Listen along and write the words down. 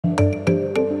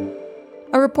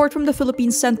report from the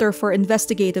Philippine Center for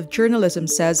Investigative Journalism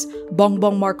says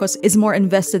Bongbong Marcos is more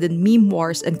invested in meme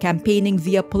wars and campaigning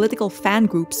via political fan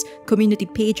groups, community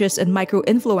pages, and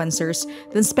micro-influencers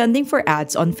than spending for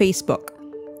ads on Facebook.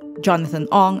 Jonathan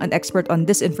Ong, an expert on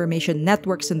disinformation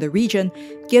networks in the region,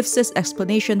 gives this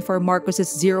explanation for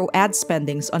Marcos's zero ad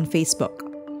spendings on Facebook.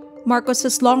 Marcos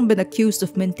has long been accused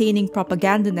of maintaining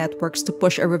propaganda networks to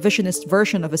push a revisionist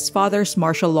version of his father's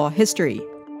martial law history.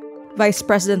 Vice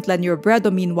President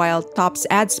Robredo, meanwhile, tops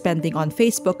ad spending on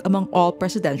Facebook among all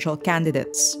presidential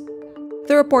candidates.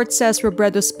 The report says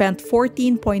Robredo spent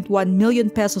 14.1 million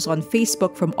pesos on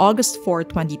Facebook from August 4,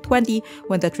 2020,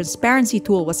 when the transparency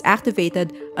tool was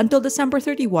activated, until December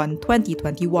 31,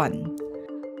 2021.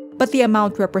 But the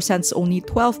amount represents only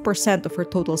 12% of her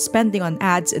total spending on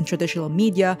ads in traditional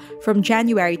media from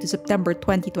January to September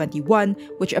 2021,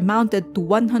 which amounted to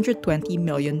 120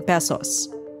 million pesos.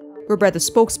 Robredo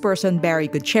spokesperson Barry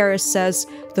Gutierrez says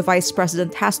the vice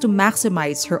president has to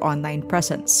maximize her online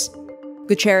presence.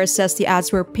 Gutierrez says the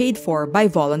ads were paid for by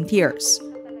volunteers.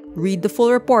 Read the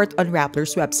full report on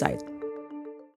Rappler's website.